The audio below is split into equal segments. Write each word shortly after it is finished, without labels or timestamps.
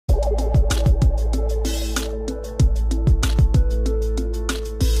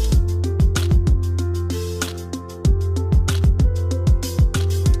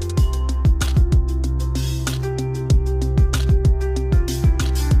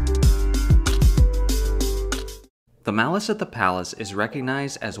The Malice at the Palace is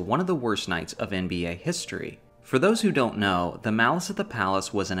recognized as one of the worst nights of NBA history. For those who don't know, the Malice at the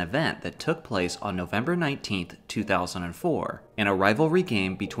Palace was an event that took place on November 19, 2004, in a rivalry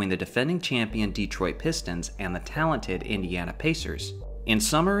game between the defending champion Detroit Pistons and the talented Indiana Pacers. In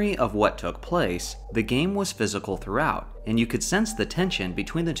summary of what took place, the game was physical throughout, and you could sense the tension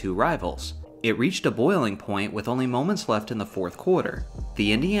between the two rivals. It reached a boiling point with only moments left in the fourth quarter.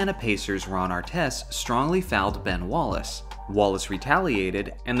 The Indiana Pacers' Artest strongly fouled Ben Wallace. Wallace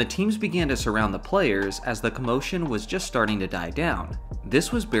retaliated, and the teams began to surround the players as the commotion was just starting to die down.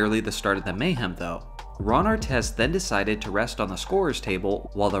 This was barely the start of the mayhem though. Artest then decided to rest on the scorer's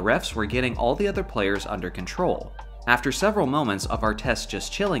table while the refs were getting all the other players under control. After several moments of Artest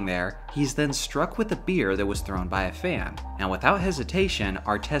just chilling there, he's then struck with a beer that was thrown by a fan, and without hesitation,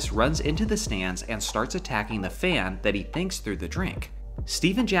 Artest runs into the stands and starts attacking the fan that he thinks threw the drink.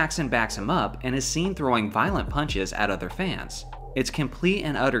 Stephen Jackson backs him up and is seen throwing violent punches at other fans. It's complete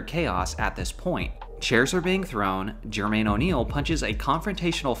and utter chaos at this point. Chairs are being thrown, Jermaine O'Neal punches a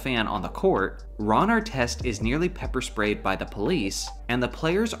confrontational fan on the court, Artest is nearly pepper sprayed by the police, and the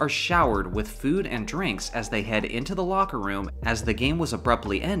players are showered with food and drinks as they head into the locker room as the game was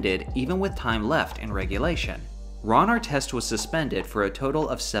abruptly ended even with time left in regulation. Artest was suspended for a total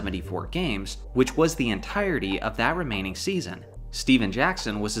of 74 games, which was the entirety of that remaining season. Stephen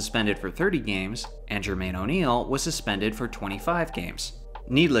Jackson was suspended for 30 games, and Jermaine O'Neal was suspended for 25 games.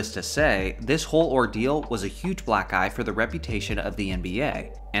 Needless to say, this whole ordeal was a huge black eye for the reputation of the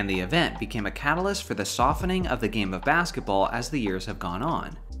NBA, and the event became a catalyst for the softening of the game of basketball as the years have gone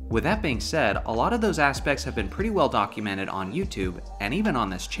on. With that being said, a lot of those aspects have been pretty well documented on YouTube and even on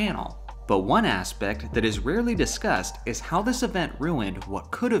this channel. But one aspect that is rarely discussed is how this event ruined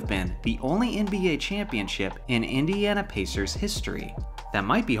what could have been the only NBA championship in Indiana Pacers history. That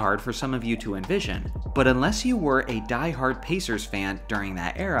might be hard for some of you to envision, but unless you were a die-hard Pacers fan during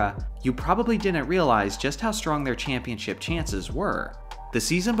that era, you probably didn't realize just how strong their championship chances were. The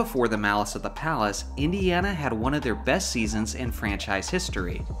season before the Malice at the Palace, Indiana had one of their best seasons in franchise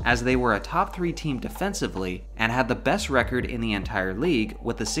history, as they were a top 3 team defensively and had the best record in the entire league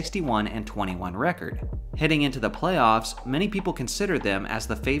with a 61-21 record. Heading into the playoffs, many people considered them as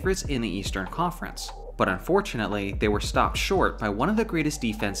the favorites in the Eastern Conference. But unfortunately, they were stopped short by one of the greatest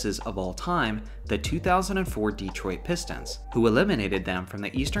defenses of all time, the 2004 Detroit Pistons, who eliminated them from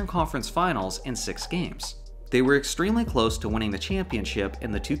the Eastern Conference Finals in 6 games. They were extremely close to winning the championship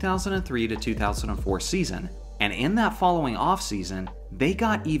in the 2003-2004 season, and in that following offseason, they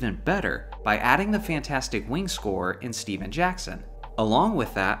got even better by adding the fantastic wing scorer in Stephen Jackson. Along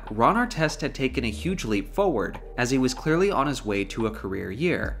with that, Artest had taken a huge leap forward, as he was clearly on his way to a career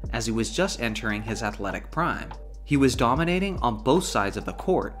year, as he was just entering his athletic prime. He was dominating on both sides of the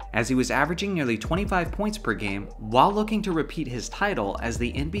court, as he was averaging nearly 25 points per game while looking to repeat his title as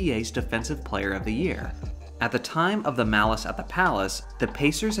the NBA's Defensive Player of the Year. At the time of the Malice at the Palace, the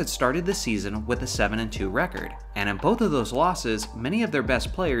Pacers had started the season with a 7-2 record, and in both of those losses, many of their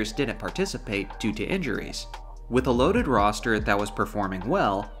best players didn't participate due to injuries. With a loaded roster that was performing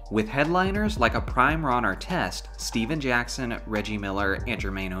well, with headliners like a prime Artest, Stephen Jackson, Reggie Miller, and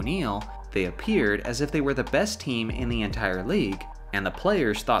Jermaine O'Neal, they appeared as if they were the best team in the entire league, and the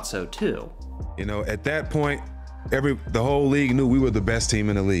players thought so too. You know, at that point, the whole league knew we were the best team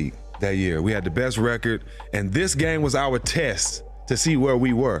in the league that year. We had the best record, and this game was our test to see where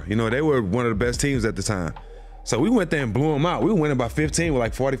we were. You know, they were one of the best teams at the time. So we went there and blew them out. We were winning by 15 with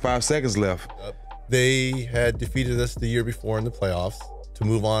like 45 seconds left. They had defeated us the year before in the playoffs to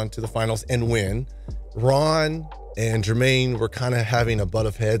move on to the finals and win. Ron and Jermaine were kind of having a butt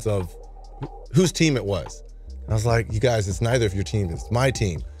of heads of whose team it was. And I was like, you guys, it's neither of your team, it's my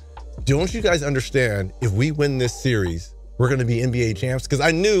team. Don't you guys understand, if we win this series, we're gonna be NBA champs? Because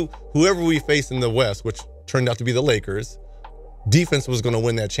I knew whoever we faced in the West, which turned out to be the Lakers, defense was gonna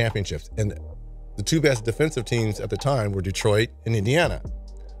win that championship. And the 2 best defensive teams at the time were Detroit and Indiana.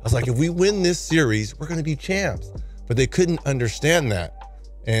 I was like, if we win this series, we're gonna be champs. But they couldn't understand that.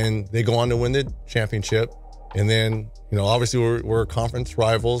 And they go on to win the championship. And then, you know, obviously we're conference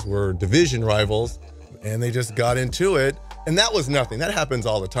rivals, we're division rivals, and they just got into it. And that was nothing. That happens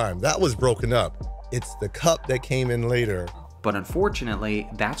all the time. That was broken up. It's the cup that came in later. But unfortunately,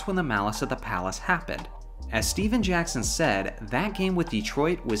 that's when the Malice at the Palace happened. As Stephen Jackson said, that game with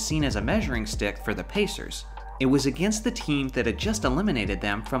Detroit was seen as a measuring stick for the Pacers. It was against the team that had just eliminated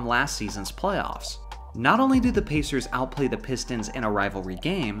them from last season's playoffs. Not only did the Pacers outplay the Pistons in a rivalry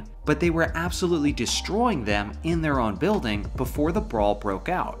game, but they were absolutely destroying them in their own building before the brawl broke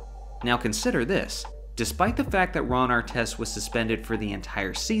out. Now consider this. Despite the fact that Ron Artest was suspended for the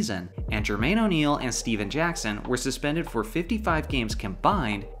entire season, and Jermaine O'Neal and Steven Jackson were suspended for 55 games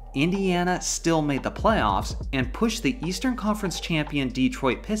combined, Indiana still made the playoffs and pushed the Eastern Conference champion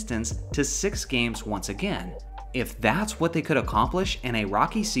Detroit Pistons to 6 games once again. If that's what they could accomplish in a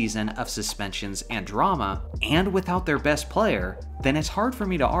rocky season of suspensions and drama, and without their best player, then it's hard for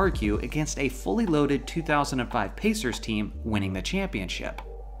me to argue against a fully loaded 2005 Pacers team winning the championship.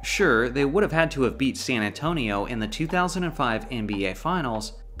 Sure, they would have had to have beat San Antonio in the 2005 NBA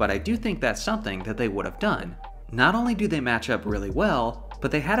Finals, but I do think that's something that they would have done. Not only do they match up really well,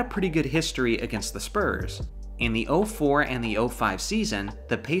 but they had a pretty good history against the Spurs. In the 04 and the 05 season,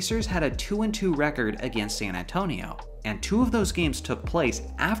 the Pacers had a 2-2 record against San Antonio, and 2 of those games took place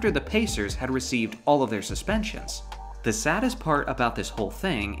after the Pacers had received all of their suspensions. The saddest part about this whole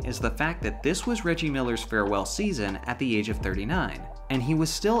thing is the fact that this was Reggie Miller's farewell season at the age of 39, and he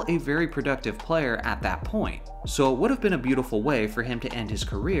was still a very productive player at that point, so it would have been a beautiful way for him to end his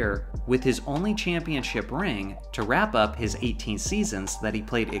career with his only championship ring to wrap up his 18 seasons that he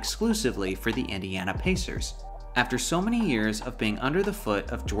played exclusively for the Indiana Pacers. After so many years of being under the foot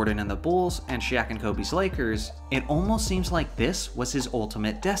of Jordan and the Bulls and Shaq and Kobe's Lakers, it almost seems like this was his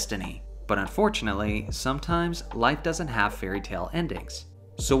ultimate destiny. But unfortunately, sometimes life doesn't have fairy tale endings.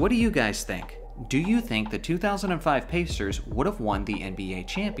 So what do you guys think? Do you think the 2005 Pacers would have won the NBA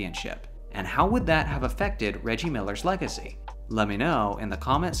championship? And how would that have affected Reggie Miller's legacy? Let me know in the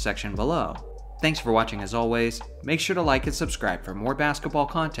comments section below. Thanks for watching as always. Make sure to like and subscribe for more basketball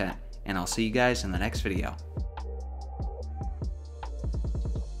content, and I'll see you guys in the next video.